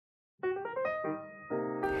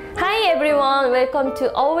everyone, welcome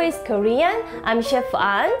to Always Korean. I'm Chef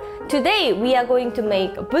An. Today we are going to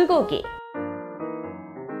make bulgogi.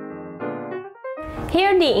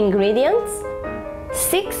 Here are the ingredients.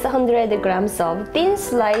 600 grams of thin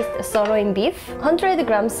sliced sirloin beef, 100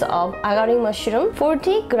 grams of agaring mushroom,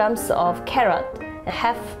 40 grams of carrot,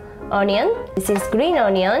 half onion. This is green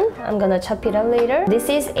onion. I'm gonna chop it up later. This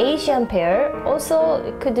is Asian pear. Also,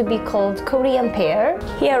 it could be called Korean pear.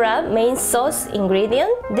 Here are main sauce ingredient.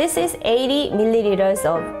 This is 80 milliliters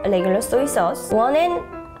of regular soy sauce,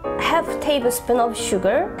 1.5 tablespoon of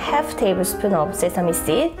sugar, half tablespoon of sesame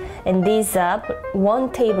seed, and these are 1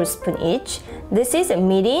 tablespoon each. This is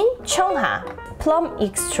mirin, 청하, plum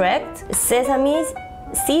extract, sesame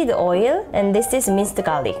seed oil, and this is minced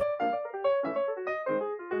garlic.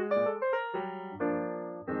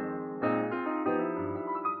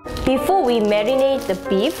 Before we marinate the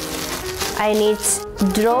beef, I need to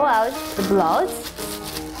draw out the blood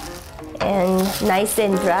and nice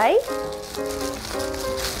and dry.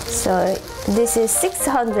 So this is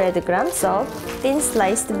 600 grams of thin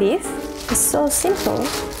sliced beef. It's so simple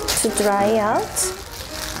to dry out.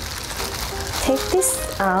 Take this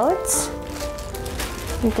out,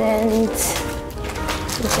 then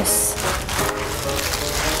just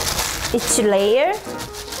each layer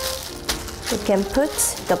you can put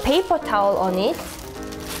the paper towel on it.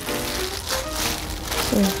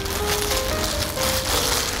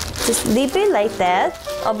 Just leave it like that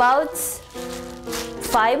about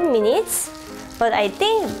 5 minutes. But I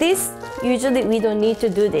think this usually we don't need to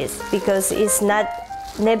do this because it's never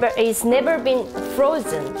been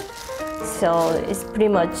frozen, so it's pretty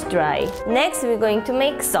much dry. Next, we're going to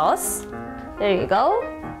make sauce. There you go.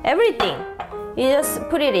 Everything you just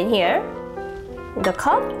put it in here, in the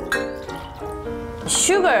cup.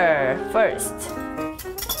 Sugar first.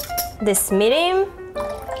 This mirin,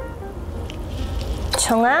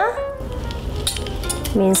 청하,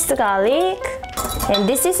 minced garlic, and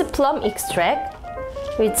this is plum extract,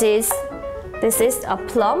 this is a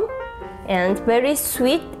plum and very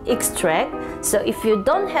sweet extract. So if you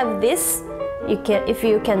don't have this, if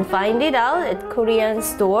you can find it out at Korean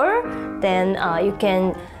store, then you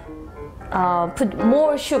can put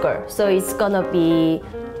more sugar. So it's gonna be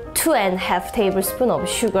 2.5 tablespoons of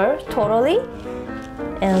sugar totally.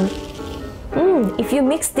 And if you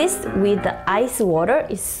mix this with the ice water,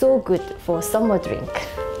 it's so good for summer drink.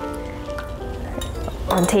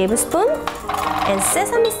 1 tablespoon. And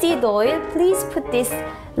sesame seed oil, please put this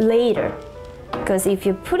later, because if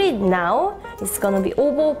you put it now, it's gonna be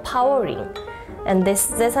overpowering. And this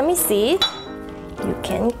sesame seed, you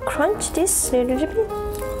can crunch this a little bit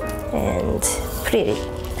and put it.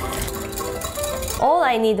 All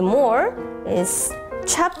I need more is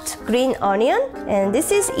chopped green onion, and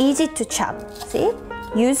this is easy to chop. See?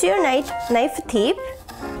 Use your knife tip,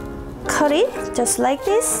 cut it just like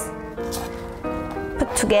this,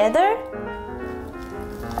 put together,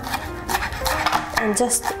 and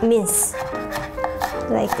just mince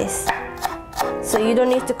like this. So you don't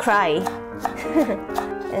need to cry.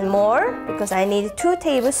 And more, because I need 2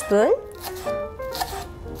 tablespoons.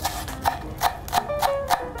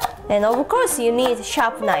 And of course, you need a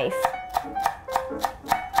sharp knife.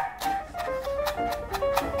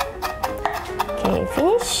 Okay,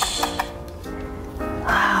 finish.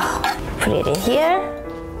 Wow, put it in here.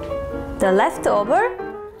 The leftover,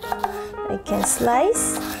 I can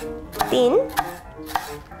slice thin.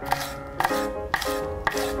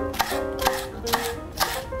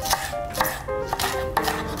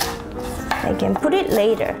 I can put it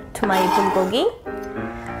later to my bulgogi.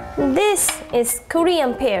 This is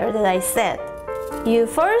Korean pear that I said. You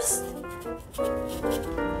first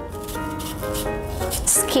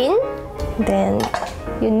skin, then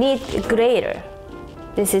you need a grater.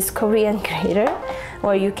 This is Korean grater,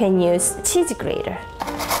 or you can use cheese grater.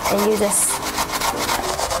 And you just,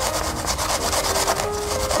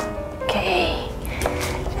 okay.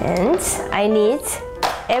 And I need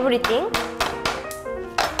everything,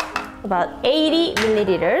 about 80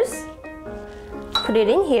 milliliters. Put it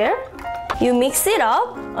in here. You mix it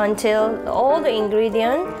up until all the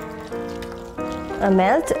ingredients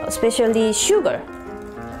melt, especially sugar.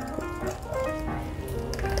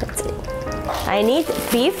 That's it. I need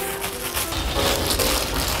beef.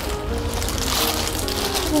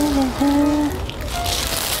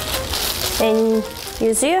 And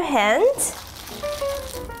use your hand.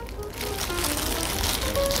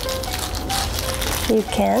 You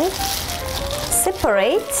can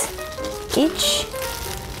separate each.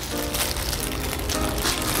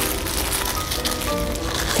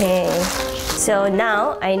 Okay, so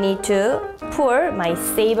now I need to pour my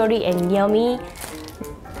savory and yummy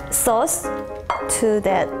sauce to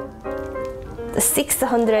that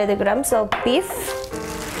 600 grams of beef,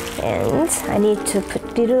 and I need to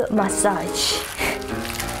put little massage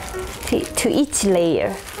to each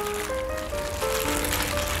layer.